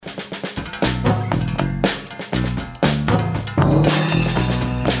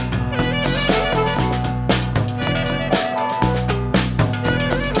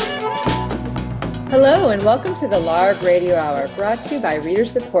and welcome to the LARB Radio Hour, brought to you by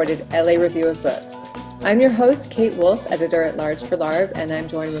reader-supported LA Review of Books. I'm your host, Kate Wolf, editor-at-large for LARB, and I'm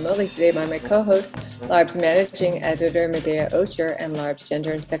joined remotely today by my co-host, LARB's managing editor, Medaya Ocher, and LARB's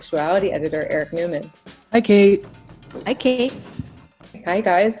gender and sexuality editor, Eric Newman. Hi, Kate. Hi, Kate. Hi,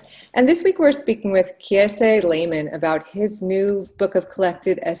 guys. And this week we're speaking with Kiese Laymon about his new book of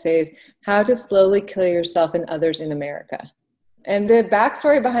collected essays, How to Slowly Kill Yourself and Others in America. And the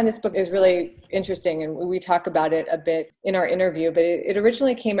backstory behind this book is really interesting, and we talk about it a bit in our interview, but it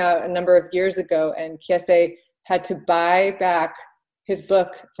originally came out a number of years ago, and Kiese had to buy back his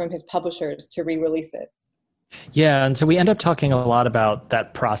book from his publishers to re-release it. Yeah, and so we end up talking a lot about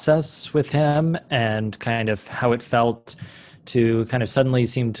that process with him and kind of how it felt to kind of suddenly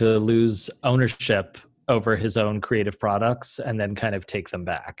seem to lose ownership over his own creative products and then kind of take them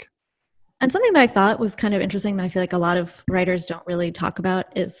back. And something that I thought was kind of interesting that I feel like a lot of writers don't really talk about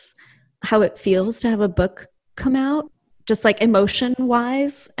is how it feels to have a book come out, just like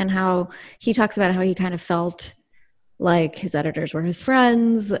emotion-wise, and how he talks about how he kind of felt like his editors were his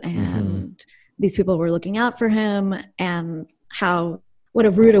friends and these people were looking out for him, and how what a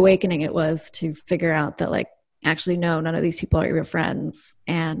rude awakening it was to figure out that, like, actually, no, none of these people are your friends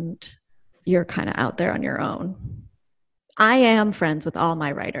and you're kind of out there on your own. I am friends with all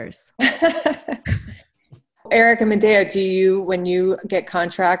my writers. Eric and Medea, when you get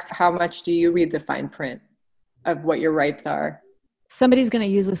contracts, how much do you read the fine print of what your rights are? Somebody's going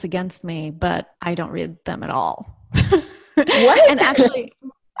to use this against me, but I don't read them at all. What? And actually,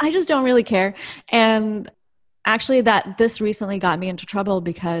 I just don't really care. And actually, this recently got me into trouble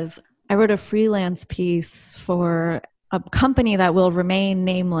because I wrote a freelance piece for a company that will remain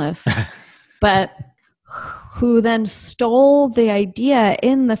nameless, but who then stole the idea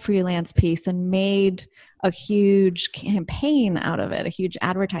in the freelance piece and made a huge campaign out of it, a huge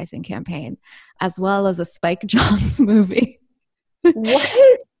advertising campaign, as well as a Spike Jonze movie. What?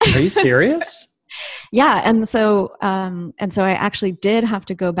 Are you serious? Yeah. And so I actually did have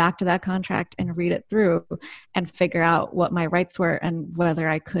to go back to that contract and read it through and figure out what my rights were and whether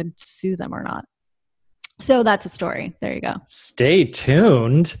I could sue them or not. So that's a story. There you go. Stay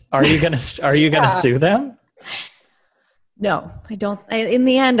tuned. Are you gonna sue them? No, I don't. In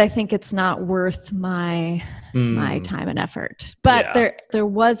the end, I think it's not worth my time and effort. But there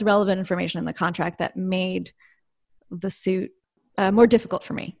was relevant information in the contract that made the suit more difficult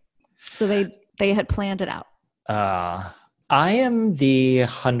for me. So they had planned it out. I am the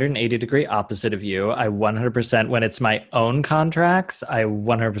 180-degree opposite of you. I 100%, when it's my own contracts, I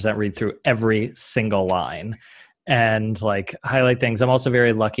 100% read through every single line and like highlight things. I'm also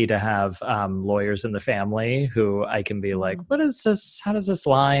very lucky to have lawyers in the family who I can be like, what is this? How does this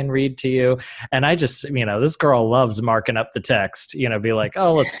line read to you? And I just, this girl loves marking up the text, be like,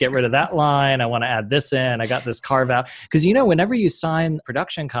 oh, let's get rid of that line. I want to add this in. I got this carve out. Because, whenever you sign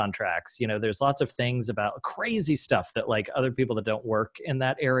production contracts, there's lots of things about crazy stuff that like other people that don't work in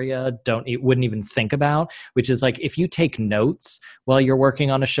that area wouldn't even think about, which is like, if you take notes while you're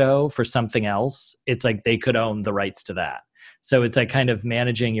working on a show for something else, it's like they could own the rights to that. So it's like kind of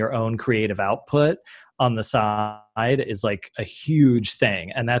managing your own creative output on the side is like a huge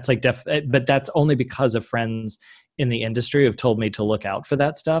thing. And that's like, but that's only because of friends in the industry have told me to look out for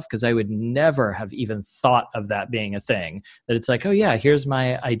that stuff, because I would never have even thought of that being a thing. That it's like, oh yeah, here's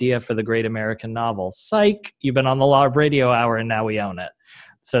my idea for the great American novel. Psych, you've been on the LARB Radio Hour and now we own it.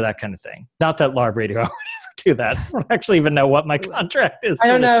 So that kind of thing. Not that LARB Radio Hour would ever do that. I don't actually even know what my contract is. I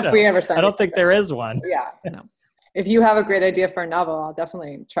don't know if we ever signed it. I don't think there is one. Yeah. No. If you have a great idea for a novel, I'll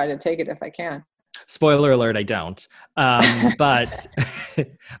definitely try to take it if I can. Spoiler alert, I don't. But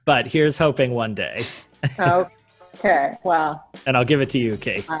here's hoping one day. Okay, well. And I'll give it to you,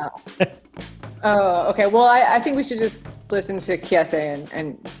 Kate. Oh, okay. Well, I think we should just listen to Kiese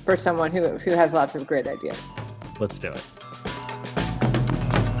and for someone who has lots of great ideas. Let's do it.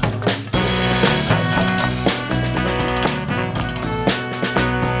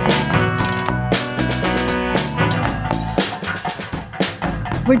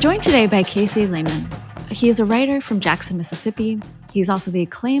 We're joined today by Kiese Laymon. He is a writer from Jackson, Mississippi. He's also the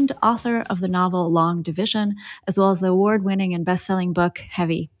acclaimed author of the novel Long Division, as well as the award-winning and best-selling book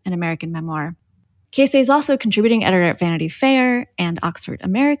Heavy, an American memoir. Kiese is also a contributing editor at Vanity Fair and Oxford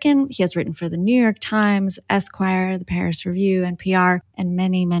American. He has written for the New York Times, Esquire, the Paris Review, NPR, and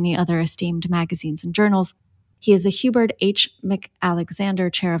many, many other esteemed magazines and journals. He is the Hubert H.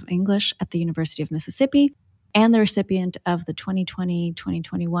 McAlexander Chair of English at the University of Mississippi and the recipient of the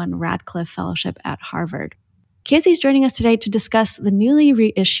 2020-2021 Radcliffe Fellowship at Harvard. Kiese is joining us today to discuss the newly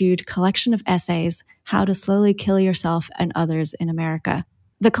reissued collection of essays, How to Slowly Kill Yourself and Others in America,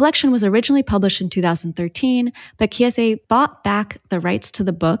 The collection was originally published in 2013, but Kiese bought back the rights to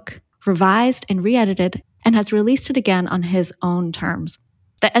the book, revised and re-edited, and has released it again on his own terms.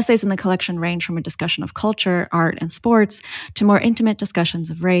 The essays in the collection range from a discussion of culture, art, and sports to more intimate discussions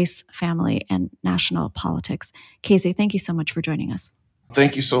of race, family, and national politics. Kiese, thank you so much for joining us.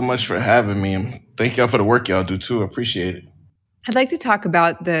 Thank you so much for having me. And thank y'all for the work y'all do too. I appreciate it. I'd like to talk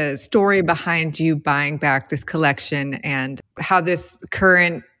about the story behind you buying back this collection and how this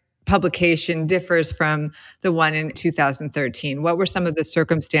current publication differs from the one in 2013. What were some of the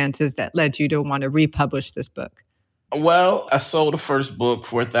circumstances that led you to want to republish this book? Well, I sold the first book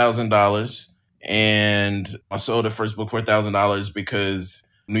for $1,000, and I sold the first book for $1,000 because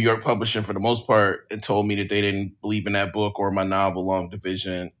New York Publishing, for the most part, told me that they didn't believe in that book or my novel, Long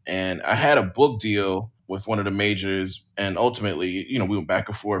Division. And I had a book deal with one of the majors, and ultimately, we went back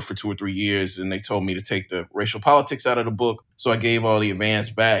and forth for 2 or 3 years, and they told me to take the racial politics out of the book. So I gave all the advance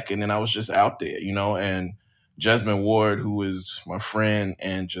back, and then I was just out there, and Jesmyn Ward, who is my friend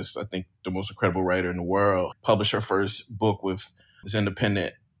and just, I think, the most incredible writer in the world, published her first book with this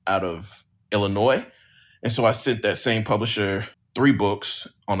independent out of Illinois. And so I sent that same publisher 3 books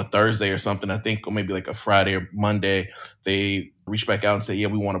on a Thursday or something, I think, or maybe like a Friday or Monday. They reached back out and said, yeah,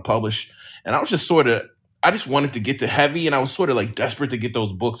 we want to publish. And I was just I just wanted to get to heavy, and I was sort of like desperate to get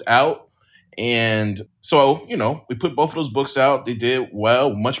those books out. And so, we put both of those books out. They did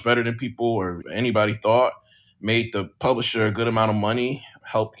well, much better than people or anybody thought. Made the publisher a good amount of money,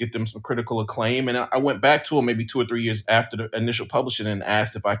 helped get them some critical acclaim. And I went back to them maybe 2 or 3 years after the initial publishing and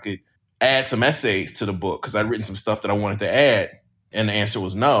asked if I could add some essays to the book because I'd written some stuff that I wanted to add. And the answer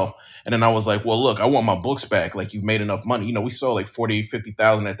was no. And then I was like, well, look, I want my books back. Like, you've made enough money. We sold like 40,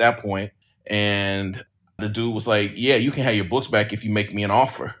 50,000 at that point. And the dude was like, yeah, you can have your books back if you make me an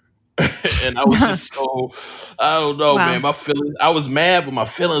offer. And I was just so, I don't know, wow. Man, my feelings, I was mad, but my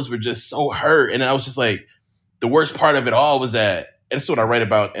feelings were just so hurt. And I was just like, the worst part of it all was that, and it's what I write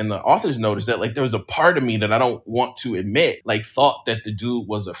about in the author's note, is that like there was a part of me that I don't want to admit, like thought that the dude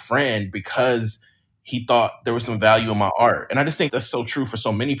was a friend because he thought there was some value in my art. And I just think that's so true for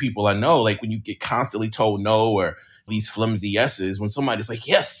so many people I know. Like when you get constantly told no or these flimsy yeses, when somebody's like,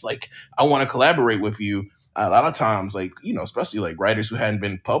 yes, like I want to collaborate with you. A lot of times, like, especially like writers who hadn't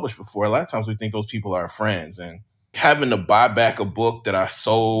been published before, a lot of times we think those people are friends. And having to buy back a book that I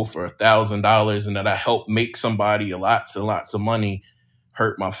sold for $1,000 and that I helped make somebody lots and lots of money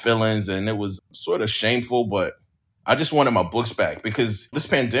hurt my feelings. And it was sort of shameful, but I just wanted my books back because this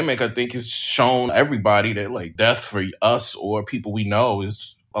pandemic, I think, has shown everybody that like death for us or people we know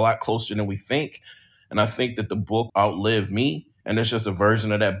is a lot closer than we think. And I think that the book outlived me. And it's just a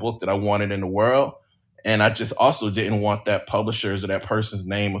version of that book that I wanted in the world. And I just also didn't want that publisher's or that person's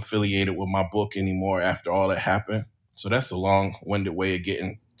name affiliated with my book anymore after all that happened. So that's a long-winded way of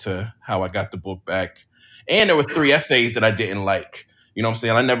getting to how I got the book back. And there were 3 essays that I didn't like. You know what I'm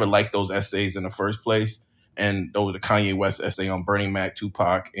saying? I never liked those essays in the first place. And those were the Kanye West essay on Bernie Mac,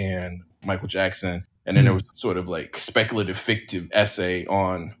 Tupac, and Michael Jackson. And then there was sort of like speculative fictive essay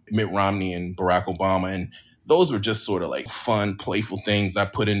on Mitt Romney and Barack Obama. And those were just sort of like fun, playful things I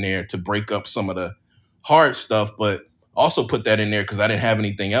put in there to break up some of the hard stuff, but also put that in there because I didn't have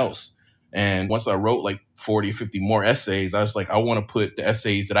anything else. And once I wrote like 40, 50 more essays, I was like, I want to put the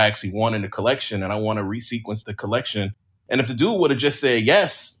essays that I actually want in the collection and I want to resequence the collection. And if the dude would have just said,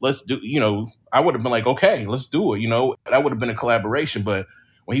 yes, let's do, I would have been like, okay, let's do it. That would have been a collaboration. But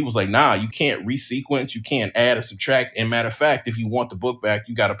when he was like, nah, you can't resequence, you can't add or subtract. And matter of fact, if you want the book back,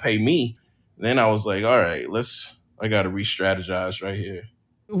 you got to pay me. Then I was like, all right, I got to re-strategize right here.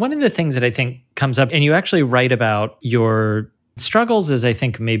 One of the things that I think comes up, and you actually write about your struggles is, I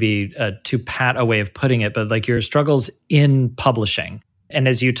think, maybe too pat a way of putting it, but like your struggles in publishing. And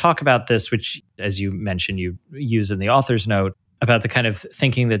as you talk about this, which, as you mentioned, you use in the author's note, about the kind of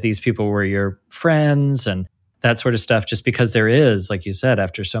thinking that these people were your friends and that sort of stuff, just because there is, like you said,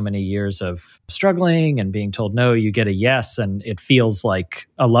 after so many years of struggling and being told no, you get a yes, and it feels like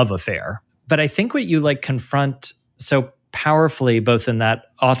a love affair. But I think what you like confront so powerfully, both in that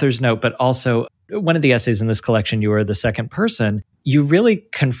author's note, but also one of the essays in this collection, you are the second person, you really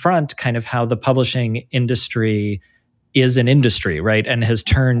confront kind of how the publishing industry is an industry, right? And has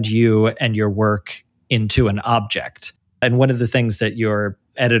turned you and your work into an object. And one of the things that your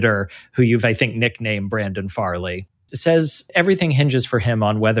editor, who you've, I think, nicknamed Brandon Farley, says everything hinges for him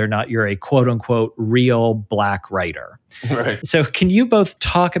on whether or not you're a quote unquote real Black writer. Right. So can you both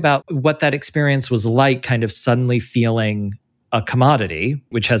talk about what that experience was like, kind of suddenly feeling a commodity,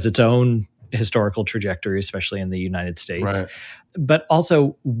 which has its own historical trajectory, especially in the United States, right, but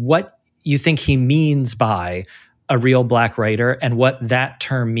also what you think he means by a real Black writer and what that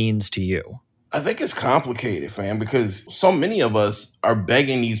term means to you? I think it's complicated, fam, because so many of us are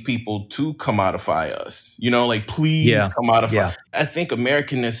begging these people to commodify us. Like, please commodify. Yeah. I think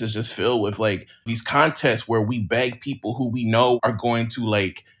Americanness is just filled with like these contests where we beg people who we know are going to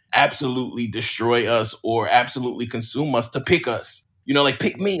like absolutely destroy us or absolutely consume us to pick us. Like,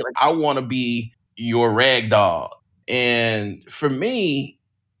 pick me. Like, I want to be your rag doll. And for me,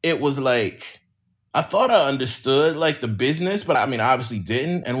 it was like, I thought I understood like the business, but I mean, I obviously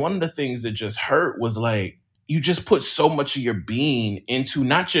didn't. And one of the things that just hurt was like, you just put so much of your being into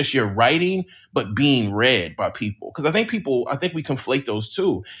not just your writing, but being read by people. Because I think we conflate those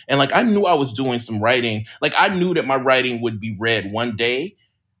two. And like, I knew I was doing some writing. Like, I knew that my writing would be read one day.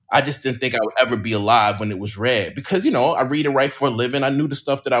 I just didn't think I would ever be alive when it was read. Because, I read and write for a living. I knew the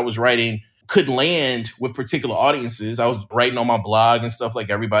stuff that I was writing could land with particular audiences. I was writing on my blog and stuff like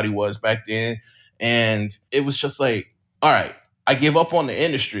everybody was back then. And it was just like, all right, I give up on the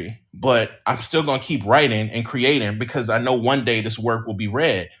industry, but I'm still going to keep writing and creating because I know one day this work will be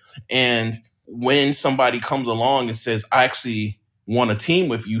read. And when somebody comes along and says, I actually want to team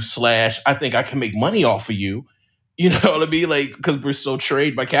with you / I think I can make money off of you, you know what I mean? Like, because we're so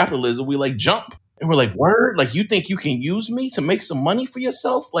trained by capitalism, we like jump and we're like, word, like, you think you can use me to make some money for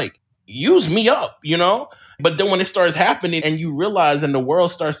yourself? Like, use me up, But then when it starts happening and you realize and the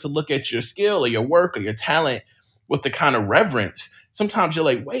world starts to look at your skill or your work or your talent with the kind of reverence, sometimes you're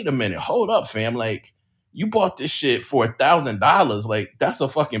like, wait a minute, hold up, fam. Like, you bought this shit for $1,000. Like, that's a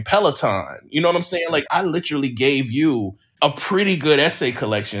fucking Peloton. You know what I'm saying? Like, I literally gave you a pretty good essay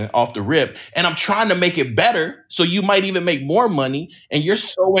collection off the rip, and I'm trying to make it better so you might even make more money. And you're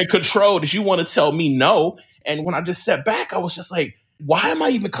so in control that you want to tell me no. And when I just sat back, I was just like, why am I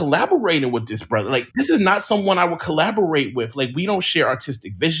even collaborating with this brother? Like, this is not someone I would collaborate with. Like, we don't share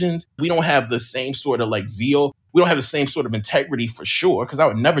artistic visions. We don't have the same sort of like zeal. We don't have the same sort of integrity for sure, because I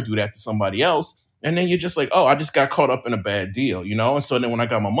would never do that to somebody else. And then you're just like, oh, I just got caught up in a bad deal, And so then when I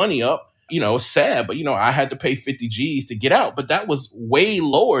got my money up, it's sad, but, I had to pay 50 G's to get out. But that was way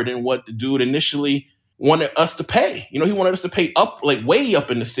lower than what the dude initially wanted us to pay. He wanted us to pay up, like way up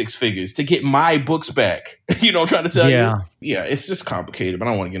in the six figures to get my books back. I'm trying to tell you. Yeah, it's just complicated, but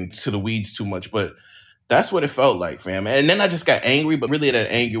I don't want to get into the weeds too much. But that's what it felt like, fam. And then I just got angry, but really that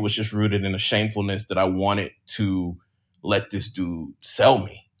anger was just rooted in a shamefulness that I wanted to let this dude sell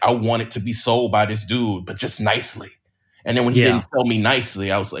me. I wanted to be sold by this dude, but just nicely. And then when he didn't sell me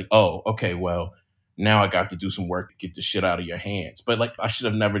nicely, I was like, oh, okay, well, now I got to do some work to get the shit out of your hands. But like, I should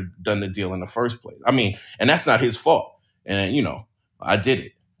have never done the deal in the first place. I mean, and that's not his fault. And, I did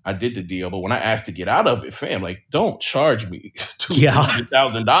it. I did the deal. But when I asked to get out of it, fam, like, don't charge me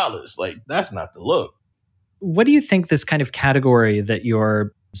 $200,000. Like, that's not the look. What do you think this kind of category that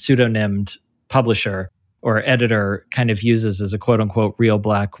your pseudonymed publisher or editor kind of uses as a quote unquote real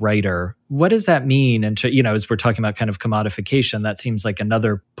Black writer, what does that mean? And as we're talking about kind of commodification, that seems like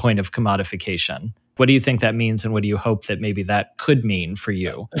another point of commodification. What do you think that means? And what do you hope that maybe that could mean for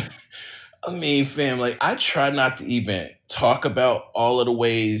you? I mean, fam, like, I try not to even talk about all of the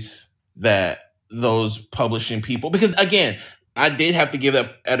ways that those publishing people, because again, I did have to give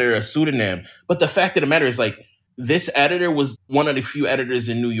that editor a pseudonym, but the fact of the matter is, like, this editor was one of the few editors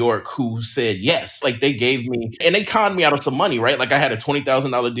in New York who said yes. Like, they gave me, and they conned me out of some money, right? Like, I had a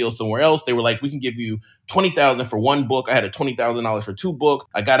 $20,000 deal somewhere else. They were like, we can give you $20,000 for one book. I had a $20,000 for two books.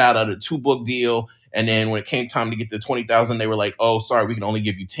 I got out of the 2-book deal. And then when it came time to get the $20,000, they were like, oh, sorry, we can only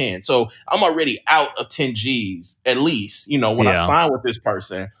give you 10. So I'm already out of 10 G's at least, when I signed with this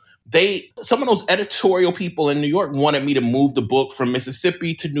person. Some of those editorial people in New York wanted me to move the book from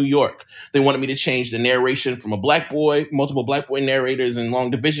Mississippi to New York. They wanted me to change the narration from a Black boy, multiple Black boy narrators in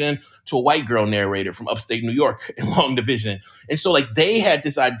Long Division, to a white girl narrator from upstate New York in Long Division. And so like, they had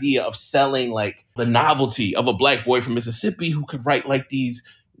this idea of selling like the novelty of a Black boy from Mississippi who could write like these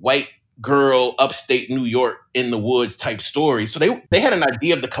white girl upstate New York in the woods type stories. So they had an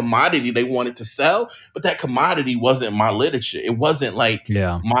idea of the commodity they wanted to sell, but that commodity wasn't my literature. It wasn't like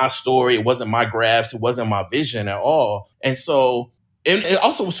my story. It wasn't my graphs. It wasn't my vision at all. And so it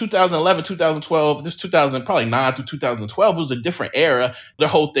also was 2011, 2012, this 2000, probably 9 through 2012. It was a different era. The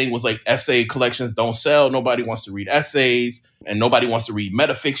whole thing was like, essay collections don't sell. Nobody wants to read essays and nobody wants to read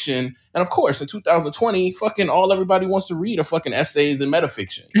metafiction. And of course, in 2020, everybody wants to read are fucking essays and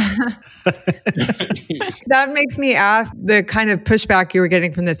metafiction. That makes me ask the kind of pushback you were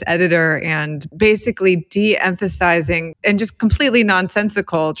getting from this editor and basically de-emphasizing and just completely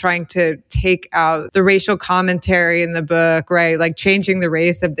nonsensical, trying to take out the racial commentary in the book, right? Like changing the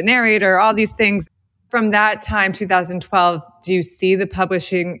race of the narrator, all these things. From that time, 2012, do you see the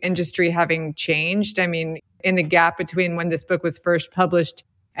publishing industry having changed? I mean, in the gap between when this book was first published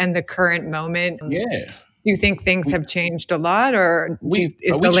and the current moment? Yeah. Do you think things have changed a lot, or is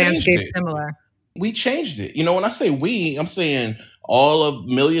the landscape similar? We changed it. When I say we, I'm saying all of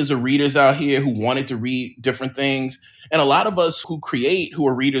millions of readers out here who wanted to read different things. And a lot of us who create, who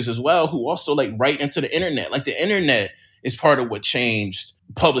are readers as well, who also write into the internet. Like the internet is part of what changed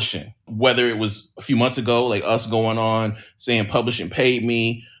publishing, whether it was a few months ago, like us going on saying publishing paid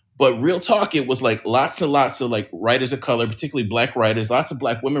me. But real talk, it was lots and lots of writers of color, particularly Black writers, lots of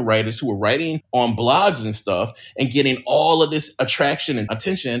Black women writers who were writing on blogs and stuff and getting all of this attraction and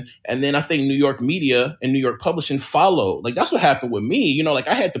attention. And then I think New York media and New York publishing followed. That's what happened with me.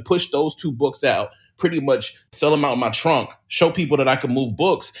 I had to push those two books out, pretty much sell them out in my trunk, show people that I could move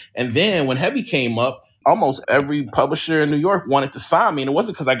books. And then when Heavy came up, almost every publisher in New York wanted to sign me. And it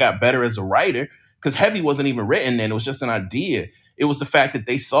wasn't because I got better as a writer, because Heavy wasn't even written then. It was just an idea. It was the fact that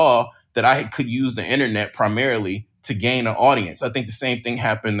they saw that I could use the internet primarily to gain an audience. I think the same thing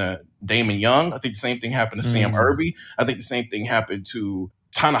happened to Damon Young. I think the same thing happened to Sam Irby. I think the same thing happened to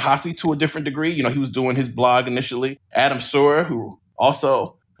Ta-Nehisi to a different degree. He was doing his blog initially. Adam Sura, who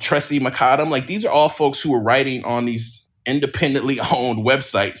also, Tressie McAdam. These are all folks who were writing on these independently owned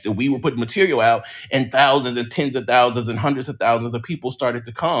websites that we were putting material out, and thousands and tens of thousands and hundreds of thousands of people started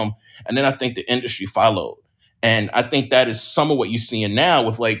to come. And then I think the industry followed. And I think that is some of what you're seeing now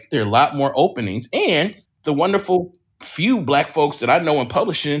with there are a lot more openings, and the wonderful few Black folks that I know in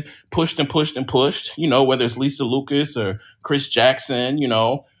publishing pushed and pushed and pushed, whether it's Lisa Lucas or Chris Jackson,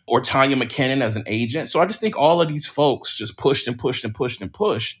 or Tanya McKinnon as an agent. So I just think all of these folks just pushed and pushed and pushed and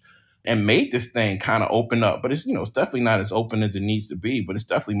pushed and made this thing kind of open up. But it's, it's definitely not as open as it needs to be, but it's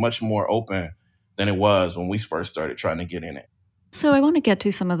definitely much more open than it was when we first started trying to get in it. So I want to get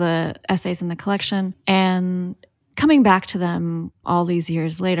to some of the essays in the collection and coming back to them all these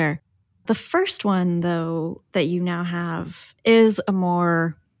years later. The first one, though, that you now have is a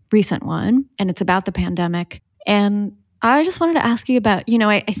more recent one, and it's about the pandemic. And I just wanted to ask you about,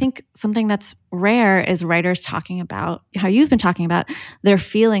 I think something that's rare is writers talking about how you've been talking about their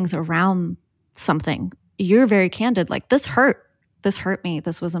feelings around something. You're very candid, this hurt. This hurt me.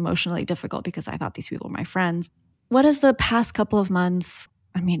 This was emotionally difficult because I thought these people were my friends. What has the past couple of months,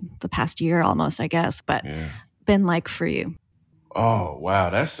 the past year almost, I guess, but been like for you? Oh, wow.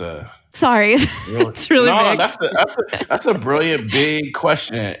 That's Sorry. It's really big. That's a brilliant, big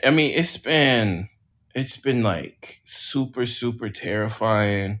question. It's been super, super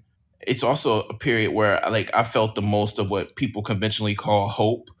terrifying. It's also a period where I felt the most of what people conventionally call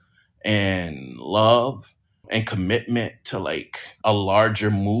hope and love and commitment to a larger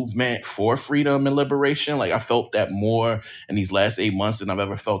movement for freedom and liberation. I felt that more in these last 8 months than I've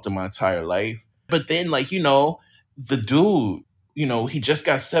ever felt in my entire life. But then the dude, he just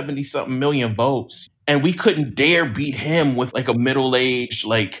got 70 something million votes, and we couldn't dare beat him with a middle-aged,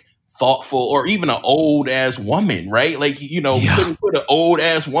 thoughtful, or even an old ass woman, right? We couldn't put an old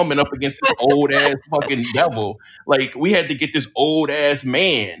ass woman up against an old ass fucking devil. We had to get this old ass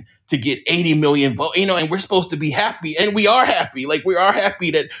man to get 80 million votes, and we're supposed to be happy, and we are happy. We are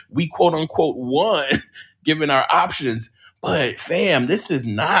happy that we quote unquote won, given our options. But fam, this is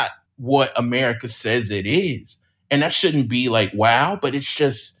not what America says it is. And that shouldn't be wow, but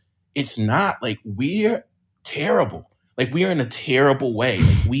it's not. We're terrible. We are in a terrible way.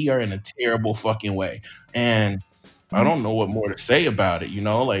 We are in a terrible fucking way. And I don't know what more to say about it,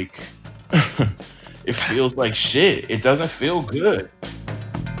 it feels like shit. It doesn't feel good.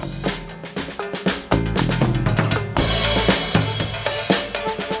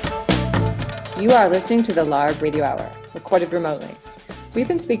 You are listening to the LARB Radio Hour, recorded remotely. We've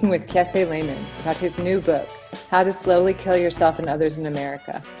been speaking with Kiese Laymon about his new book, How to Slowly Kill Yourself and Others in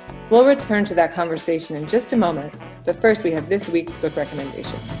America. We'll return to that conversation in just a moment, but first we have this week's book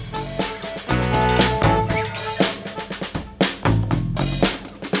recommendation.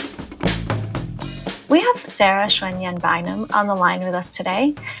 We have Sarah Shun-Lien Bynum on the line with us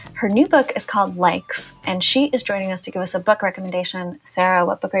today. Her new book is called Likes, and she is joining us to give us a book recommendation. Sarah,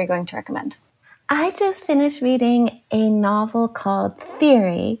 what book are you going to recommend? I just finished reading a novel called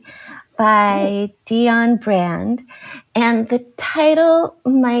Theory by Dionne Brand, and the title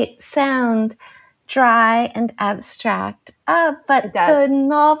might sound dry and abstract, but the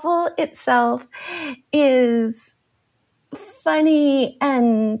novel itself is funny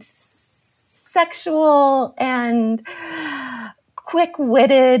and sexual and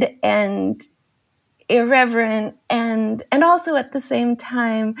quick-witted and irreverent and also at the same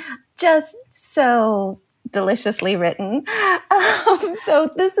time just so deliciously written. So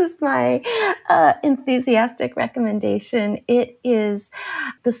this is my enthusiastic recommendation. It is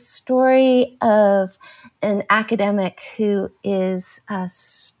the story of an academic who is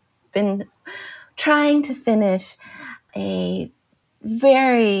been trying to finish a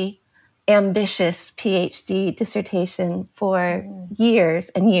very ambitious PhD dissertation for years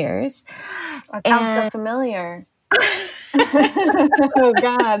and years. That sounds so familiar. Oh,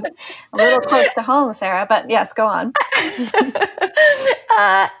 God. A little close to home, Sarah, but yes, go on.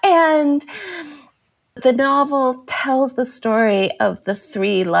 And the novel tells the story of the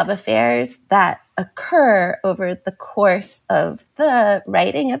 3 love affairs that occur over the course of the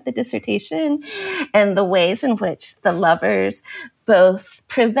writing of the dissertation and the ways in which the lovers both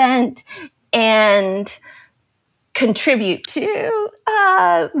prevent and contribute to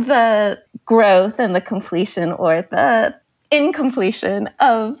the growth and the completion or the incompletion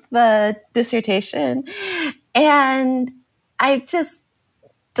of the dissertation. And I just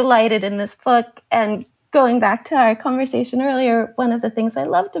delighted in this book. And going back to our conversation earlier, one of the things I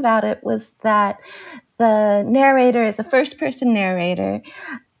loved about it was that the narrator is a first-person narrator,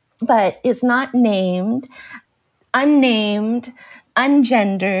 but is not named, unnamed,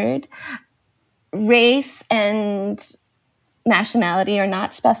 ungendered. Race and nationality are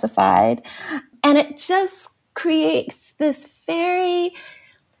not specified. And it just creates this very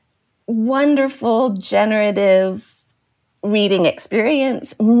wonderful, generative reading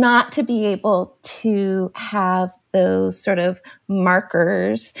experience, not to be able to have those sort of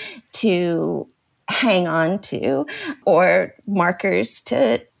markers to hang on to or markers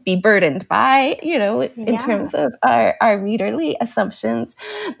to be burdened by, in terms of our readerly assumptions,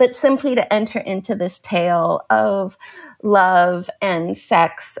 but simply to enter into this tale of love and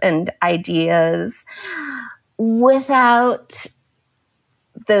sex and ideas without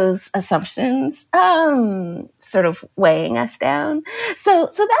those assumptions sort of weighing us down. So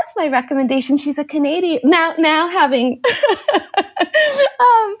that's my recommendation. She's a Canadian now having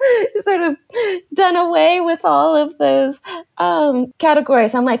sort of done away with all of those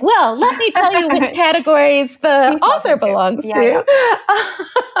categories. I'm like, well, let me tell you which categories the author belongs to.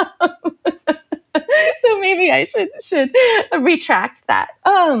 So maybe I should retract that.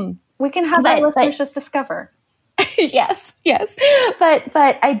 We can have our listeners just discover. Yes. But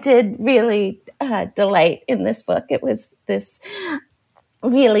I did really delight in this book. It was this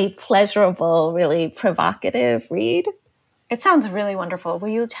really pleasurable, really provocative read. It sounds really wonderful. Will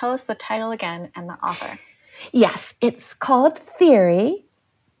you tell us the title again and the author? Yes, it's called Theory,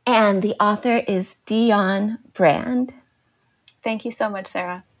 and the author is Dionne Brand. Thank you so much,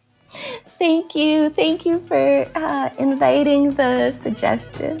 Sarah. Thank you. Thank you for inviting the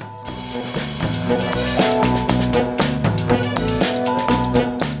suggestion.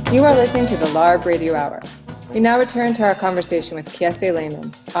 You are listening to the LARB Radio Hour. We now return to our conversation with Kiese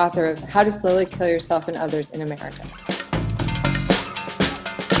Laymon, author of How to Slowly Kill Yourself and Others in America.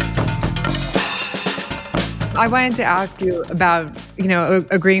 I wanted to ask you about,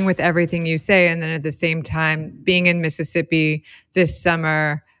 agreeing with everything you say, and then at the same time being in Mississippi this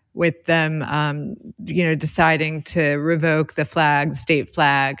summer with them, deciding to revoke the state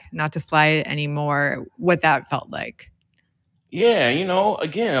flag, not to fly it anymore, what that felt like. Yeah,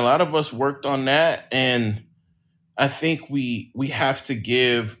 again, a lot of us worked on that, and I think we have to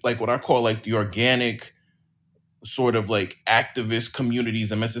give what I call the organic sort of activist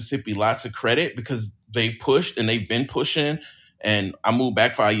communities in Mississippi lots of credit, because they pushed and they've been pushing. And I moved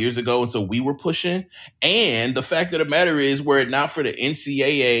back 5 years ago, and so we were pushing. And the fact of the matter is, were it not for the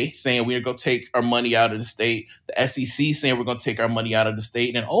NCAA saying we're going to take our money out of the state, the SEC saying we're going to take our money out of the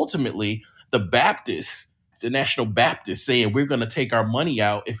state, and ultimately the Baptists, the National Baptists saying we're going to take our money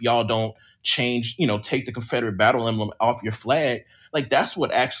out if y'all don't change, take the Confederate battle emblem off your flag. That's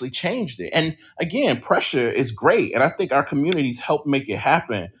what actually changed it. And again, pressure is great. And I think our communities help make it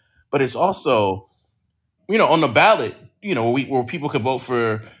happen. But it's also, on the ballot, where people could vote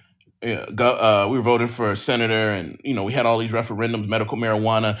for, we were voting for a senator, and, we had all these referendums, medical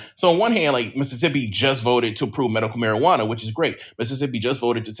marijuana. So on one hand, Mississippi just voted to approve medical marijuana, which is great. Mississippi just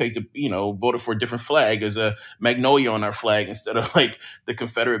voted to take voted for a different flag. There's a magnolia on our flag instead of the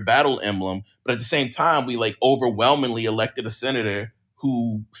Confederate battle emblem. But at the same time, we overwhelmingly elected a senator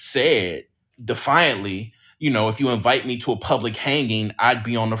who said defiantly, if you invite me to a public hanging, I'd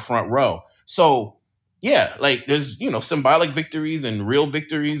be on the front row. So yeah, there's, symbolic victories and real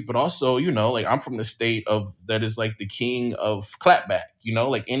victories, but also, I'm from the state that is the king of clapback,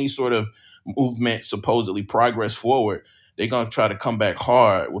 any sort of movement, supposedly progress forward, they're going to try to come back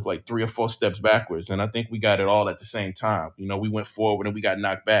hard with 3 or 4 steps backwards. And I think we got it all at the same time. We went forward and we got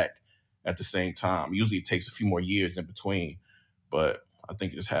knocked back. at the same time. Usually it takes a few more years in between, but I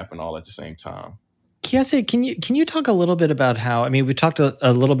think it just happened all at the same time. Kiese, can you talk a little bit about how, I mean, we talked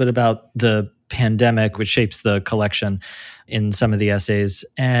a little bit about the pandemic, which shapes the collection in some of the essays,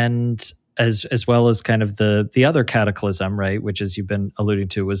 and as well as kind of the other cataclysm, right, which, as you've been alluding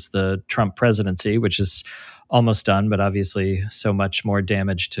to, was the Trump presidency, which is almost done, but obviously so much more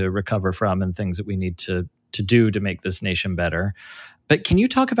damage to recover from and things that we need to do to make this nation better. But can you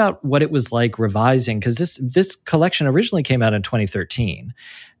talk about what it was like revising? Because this collection originally came out in 2013.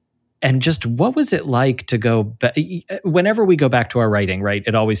 And just what was it like to go whenever we go back to our writing, right?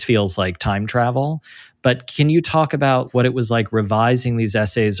 It always feels like time travel. But can you talk about what it was like revising these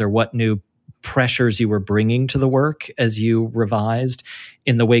essays, or what new pressures you were bringing to the work as you revised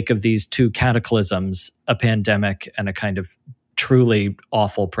in the wake of these two cataclysms, a pandemic and a kind of truly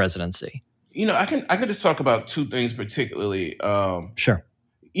awful presidency? I can just talk about two things particularly. Sure.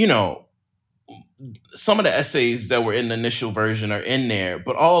 Some of the essays that were in the initial version are in there,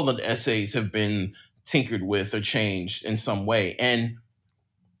 but all of the essays have been tinkered with or changed in some way. And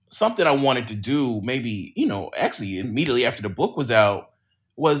something I wanted to do, maybe, actually immediately after the book was out,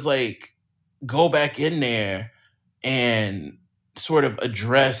 was like go back in there and sort of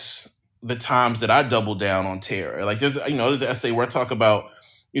address the times that I doubled down on terror. Like there's an essay where I talk about,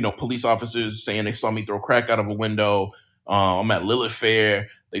 police officers saying they saw me throw crack out of a window. I'm at Lilith Fair.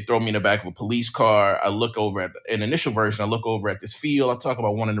 They throw me in the back of a police car. I look over at an initial version. I look over at this field. I talk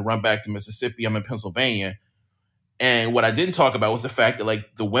about wanting to run back to Mississippi. I'm in Pennsylvania. And what I didn't talk about was the fact that,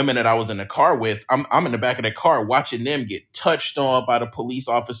 like, the women that I was in the car with, I'm in the back of the car watching them get touched on by the police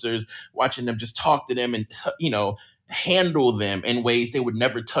officers, watching them just talk to them and, handle them in ways they would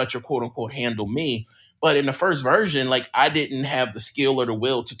never touch or quote unquote handle me. But in the first version, like, I didn't have the skill or the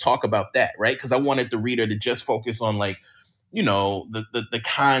will to talk about that, right? Because I wanted the reader to just focus on, like, the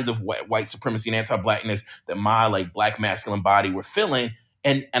kinds of white supremacy and anti-blackness that my, like, black masculine body were feeling.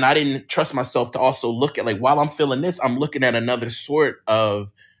 And I didn't trust myself to also look at, like, while I'm feeling this, I'm looking at another sort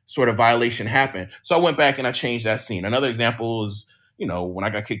of violation happen. So I went back and I changed that scene. Another example is, when I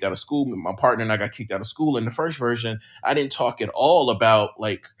got kicked out of school, my partner and I got kicked out of school in the first version, I didn't talk at all about,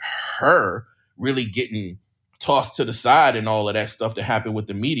 like, her really getting tossed to the side and all of that stuff that happened with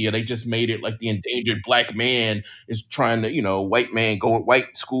the media. They just made it like the endangered black man is trying to,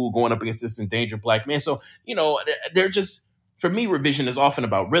 white school going up against this endangered black man. So, they're just, for me, revision is often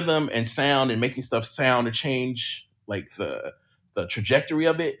about rhythm and sound and making stuff sound to change, like, the trajectory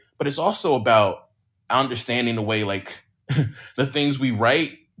of it. But it's also about understanding the way, like, the things we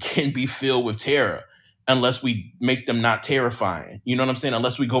write can be filled with terror unless we make them not terrifying. You know what I'm saying?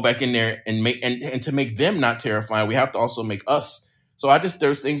 Unless we go back in there and make, and to make them not terrifying, we have to also make us. So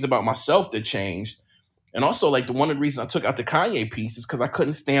there's things about myself that changed. And also, like, one of the reasons I took out the Kanye piece is because I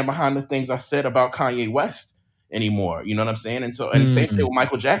couldn't stand behind the things I said about Kanye West anymore. You know what I'm saying? And the same thing with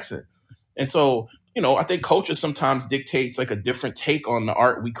Michael Jackson. And so, I think culture sometimes dictates, like, a different take on the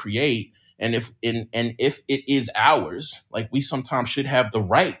art we create. And if it is ours, like, we sometimes should have the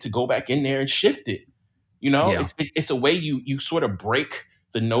right to go back in there and shift it. Yeah. It's a way you sort of break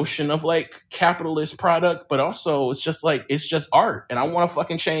the notion of, like, capitalist product, but also it's just like, it's just art, and I want to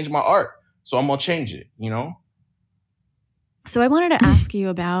fucking change my art, so I'm gonna change it. So I wanted to ask you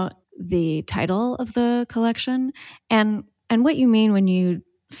about the title of the collection and what you mean when you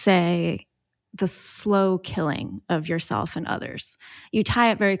say the slow killing of yourself and others. You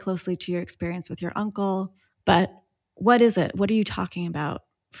tie it very closely to your experience with your uncle, but what is it? What are you talking about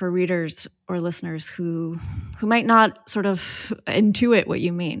for readers or listeners who might not sort of intuit what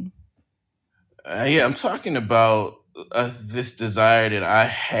you mean? I'm talking about this desire that I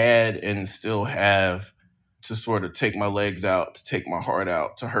had and still have to sort of take my legs out, to take my heart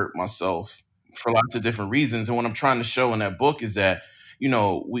out, to hurt myself for lots of different reasons. And what I'm trying to show in that book is that,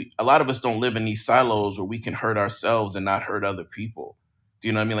 a lot of us don't live in these silos where we can hurt ourselves and not hurt other people. Do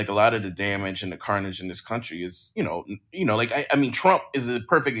you know what I mean? Like, a lot of the damage and the carnage in this country is, Trump is a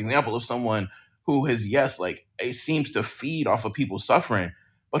perfect example of someone who has, yes, like, it seems to feed off of people's suffering,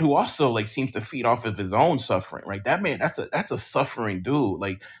 but who also, like, seems to feed off of his own suffering, right? That man, that's a suffering dude.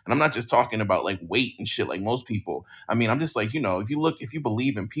 Like, and I'm not just talking about, like, weight and shit like most people. I mean, I'm just like, if you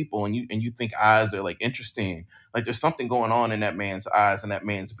believe in people and you think eyes are, like, interesting, like, there's something going on in that man's eyes and that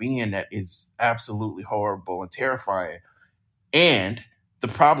man's being that is absolutely horrible and terrifying. And the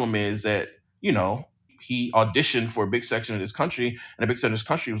problem is that, he auditioned for a big section of this country, and a big section of this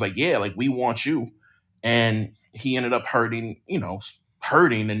country was like, yeah, like, we want you. And he ended up hurting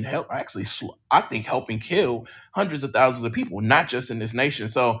and I think helping kill hundreds of thousands of people, not just in this nation.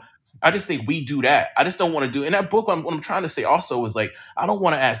 So I just think we do that. I just don't want to do. In that book, what I'm trying to say also is like, I don't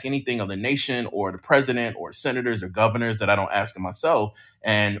want to ask anything of the nation or the president or senators or governors that I don't ask of myself.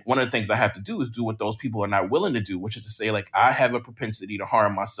 And one of the things I have to do is do what those people are not willing to do, which is to say, like, I have a propensity to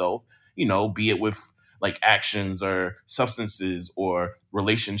harm myself, be it with like actions or substances or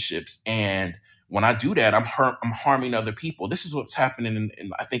relationships. And when I do that, I'm harming other people. This is what's happening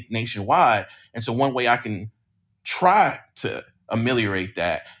in I think nationwide. And so one way I can try to ameliorate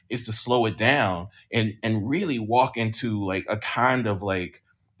that is to slow it down and really walk into like a kind of like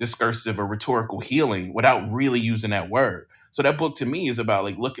discursive or rhetorical healing without really using that word. So that book to me is about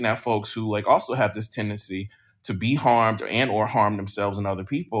like looking at folks who like also have this tendency to be harmed or harm themselves and other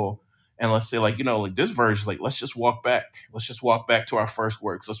people. And let's say like, like this version, like, let's just walk back. Let's just walk back to our first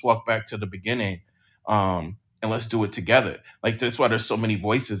works. Let's walk back to the beginning. And let's do it together. Like, that's why there's so many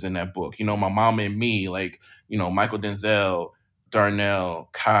voices in that book. My mama and me, like, Michael Denzel, Darnell,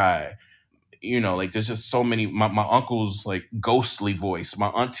 Kai, like there's just so many, my uncle's like ghostly voice, my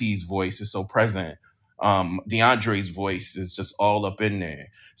auntie's voice is so present. DeAndre's voice is just all up in there.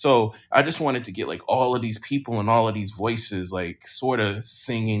 So I just wanted to get like all of these people and all of these voices, like sort of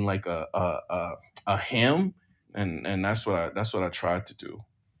singing like a hymn. And that's what I tried to do.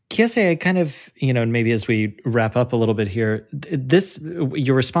 Kiese, I kind of, maybe as we wrap up a little bit here,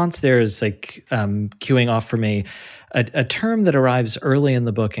 your response there is like cueing off for me a term that arrives early in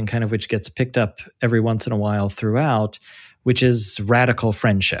the book and kind of which gets picked up every once in a while throughout, which is radical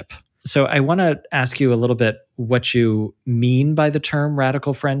friendship. So I want to ask you a little bit what you mean by the term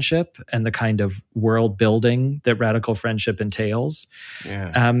radical friendship and the kind of world building that radical friendship entails.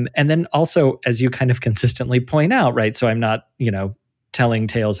 Yeah. And then also, as you kind of consistently point out, right? So I'm not, telling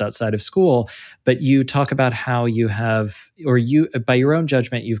tales outside of school, but you talk about how you have, or you, by your own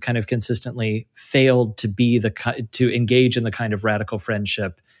judgment, you've kind of consistently failed to be to engage in the kind of radical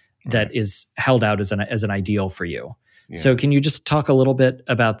friendship that is held out as an ideal for you. Yeah. So can you just talk a little bit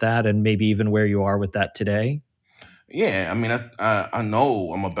about that and maybe even where you are with that today? Yeah, I mean, I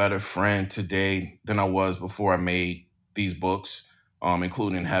know I'm a better friend today than I was before I made these books,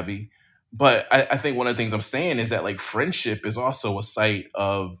 including Heavy. But I think one of the things I'm saying is that like friendship is also a site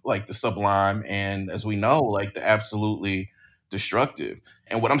of like the sublime and, as we know, like the absolutely destructive.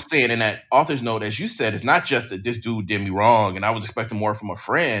 And what I'm saying in that author's note, as you said, is not just that this dude did me wrong and I was expecting more from a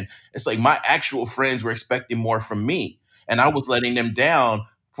friend. It's like my actual friends were expecting more from me. And I was letting them down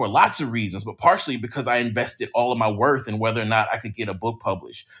for lots of reasons, but partially because I invested all of my worth in whether or not I could get a book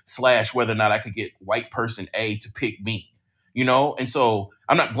published / whether or not I could get white person A to pick me. And so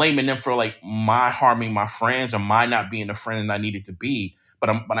I'm not blaming them for like my harming my friends or my not being the friend that I needed to be. But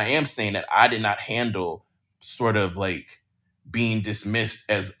I am saying that I did not handle sort of like being dismissed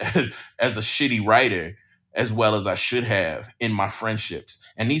as a shitty writer as well as I should have in my friendships.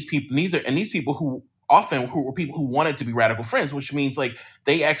 And these people who were people who wanted to be radical friends, which means like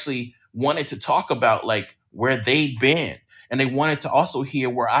they actually wanted to talk about like where they'd been, and they wanted to also hear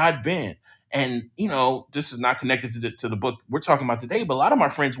where I'd been. And, this is not connected to the book we're talking about today, but a lot of my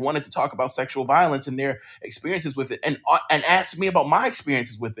friends wanted to talk about sexual violence and their experiences with it and asked me about my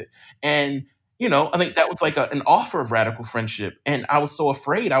experiences with it. And, I think that was like an offer of radical friendship. And I was so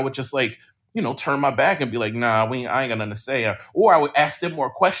afraid I would just like, turn my back and be like, nah, I ain't got nothing to say. Or I would ask them more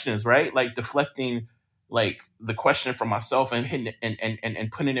questions, right? Like deflecting like the question from myself and hitting it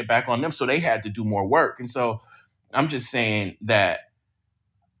and putting it back on them. So they had to do more work. And so I'm just saying that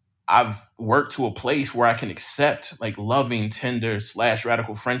I've worked to a place where I can accept like loving, tender /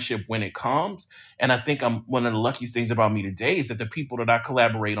 radical friendship when it comes. And I think one of the luckiest things about me today is that the people that I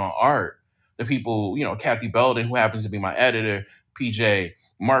collaborate on art, the people, Kathy Belden, who happens to be my editor, PJ,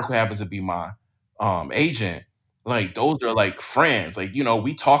 Mark, who happens to be my agent, like those are like friends. Like,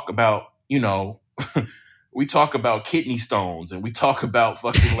 we talk about, we talk about kidney stones and we talk about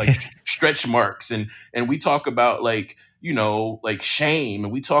fucking like stretch marks and we talk about like, like shame,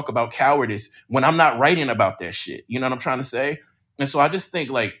 and we talk about cowardice when I'm not writing about that shit. You know what I'm trying to say? And so I just think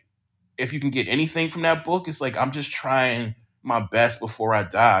like, if you can get anything from that book, it's like, I'm just trying my best before I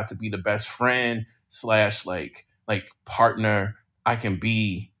die to be the best friend / like partner I can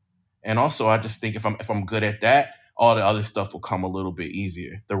be. And also I just think if I'm good at that, all the other stuff will come a little bit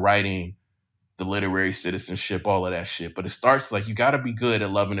easier. The writing, the literary citizenship, all of that shit. But it starts like, you got to be good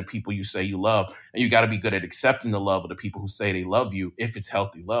at loving the people you say you love. And you got to be good at accepting the love of the people who say they love you, if it's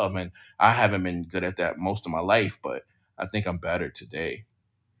healthy love. And I haven't been good at that most of my life, but I think I'm better today.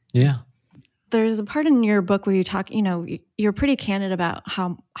 Yeah. There's a part in your book where you talk, you're pretty candid about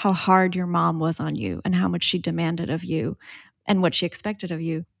how hard your mom was on you and how much she demanded of you and what she expected of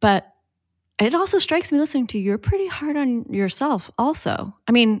you. But it also strikes me listening to you, you're pretty hard on yourself also.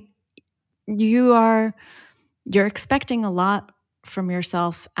 I mean, you're expecting a lot from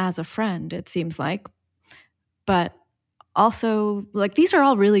yourself as a friend, it seems like. But also, like, these are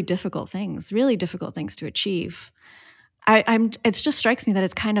all really difficult things to achieve. It just strikes me that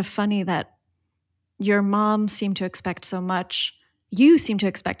it's kind of funny that your mom seemed to expect so much. You seem to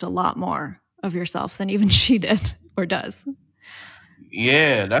expect a lot more of yourself than even she did or does.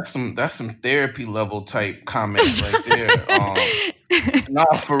 Yeah, that's some therapy level type comments right there.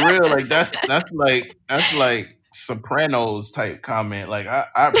 Nah, for real, like that's like Sopranos type comment. Like I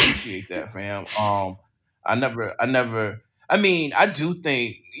appreciate that, fam. I mean, I do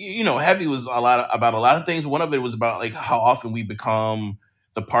think Heavy was about a lot of things. One of it was about like how often we become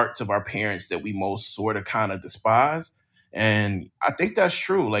the parts of our parents that we most sort of kind of despise. And I think that's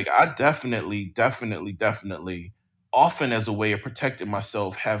true. Like I definitely often as a way of protecting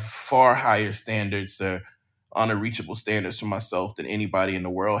myself have far higher standards or unreachable standards for myself than anybody in the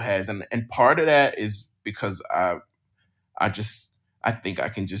world has. And part of that is because I think I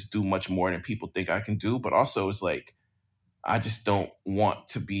can just do much more than people think I can do, but also it's like I just don't want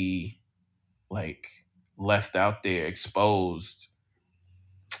to be like left out there exposed.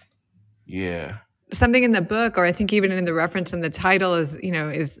 Yeah. Something in the book, or I think even in the reference in the title,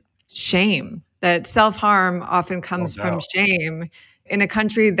 is shame. That self-harm often comes from shame in a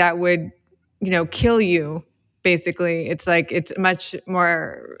country that would, kill you. Basically, it's like it's much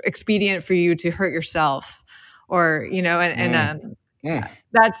more expedient for you to hurt yourself, or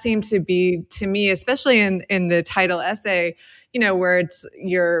that seemed to be, to me, especially in the title essay, where it's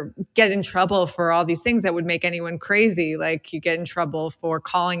you're get in trouble for all these things that would make anyone crazy. Like you get in trouble for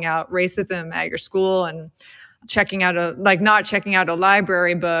calling out racism at your school and not checking out a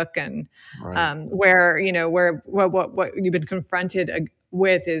library book, and Right. where what you've been confronted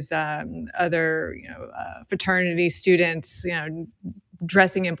with is other fraternity students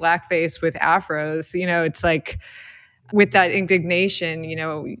dressing in blackface with afros. It's like with that indignation,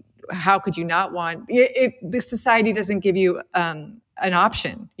 how could you not want if the society doesn't give you an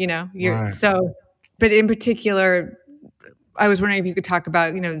option? Right. But in particular, I was wondering if you could talk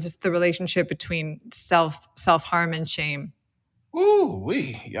about just the relationship between self-harm and shame. Ooh,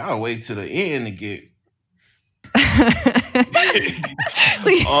 y'all wait to the end to get.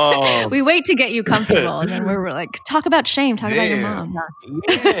 We wait to get you comfortable, and then we're like, talk about shame, talk about your mom.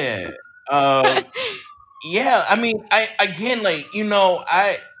 Yeah. Yeah, I mean, I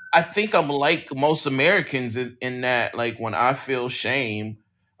think I'm like most Americans in that, like, when I feel shame,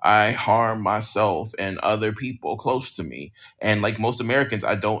 I harm myself and other people close to me. And like most Americans,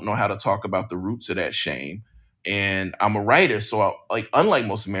 I don't know how to talk about the roots of that shame. And I'm a writer, so unlike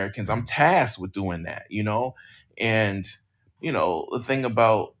most Americans, I'm tasked with doing that, And the thing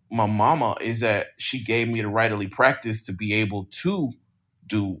about my mama is that she gave me the writerly practice to be able to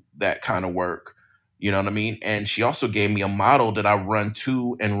do that kind of work. You know what I mean? And she also gave me a model that I run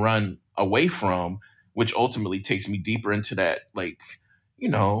to and run away from, which ultimately takes me deeper into that, like,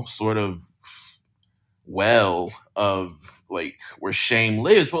 sort of well of like where shame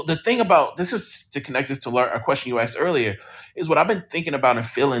lives. Well, the thing about this is to connect this to a question you asked earlier, is what I've been thinking about and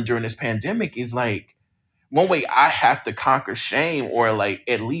feeling during this pandemic is like one way I have to conquer shame or like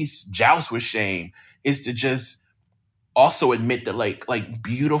at least joust with shame is to just also admit that like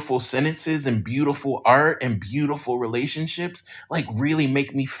beautiful sentences and beautiful art and beautiful relationships like really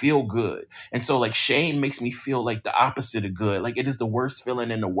make me feel good. And so like shame makes me feel like the opposite of good. Like it is the worst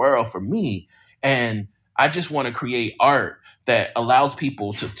feeling in the world for me. And I just want to create art that allows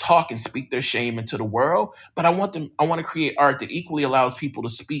people to talk and speak their shame into the world. But I want to create art that equally allows people to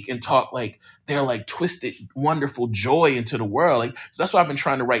speak and talk like their like twisted, wonderful joy into the world. Like, so that's why I've been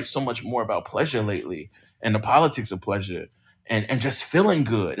trying to write so much more about pleasure lately and the politics of pleasure and just feeling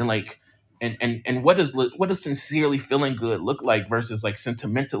good and like and what does sincerely feeling good look like versus like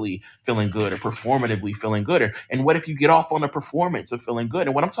sentimentally feeling good or performatively feeling good, and what if you get off on the performance of feeling good?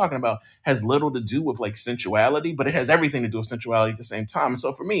 And what I'm talking about has little to do with like sensuality, but it has everything to do with sensuality at the same time. And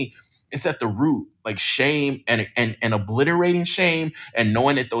so for me, it's at the root, like shame and obliterating shame and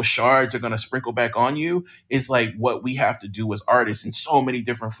knowing that those shards are going to sprinkle back on you is like what we have to do as artists in so many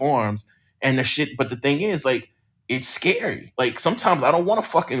different forms. And but the thing is, like, it's scary. Like, sometimes I don't want to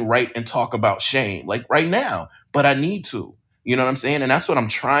fucking write and talk about shame, like right now, but I need to. You know what I'm saying? And that's what I'm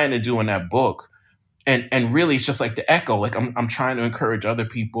trying to do in that book. And really, it's just like the echo. Like, I'm trying to encourage other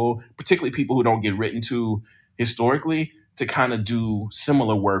people, particularly people who don't get written to historically, to kind of do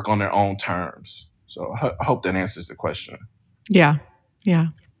similar work on their own terms. So I hope that answers the question. Yeah. Yeah.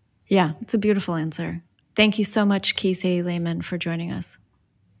 Yeah, it's a beautiful answer. Thank you so much, Kiese Laymon, for joining us.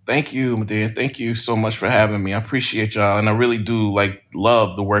 Thank you, Medaya. Thank you so much for having me. I appreciate y'all, and I really do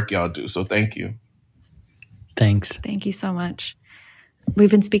love the work y'all do. So thank you. Thanks. Thank you so much.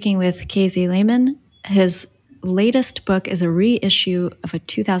 We've been speaking with Kiese Laymon. His latest book is a reissue of a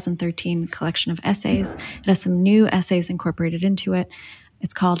 2013 collection of essays. It has some new essays incorporated into it.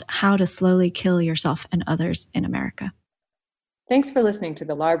 It's called How to Slowly Kill Yourself and Others in America. Thanks for listening to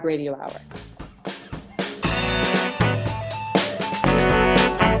the LARB Radio Hour.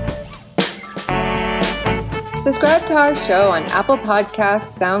 Subscribe to our show on Apple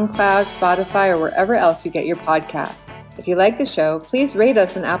Podcasts, SoundCloud, Spotify, or wherever else you get your podcasts. If you like the show, please rate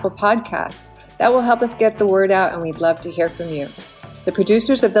us on Apple Podcasts. That will help us get the word out, and we'd love to hear from you. The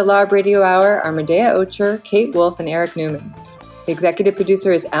producers of the LARB Radio Hour are Medaya Ocher, Kate Wolf, and Eric Newman. The executive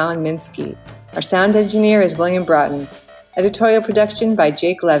producer is Alan Minsky. Our sound engineer is William Broughton. Editorial production by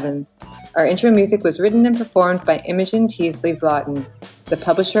Jake Levins. Our intro music was written and performed by Imogen Teasley Vlotton. The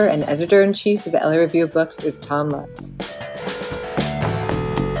publisher and editor-in-chief of the LA Review of Books is Tom Lutz.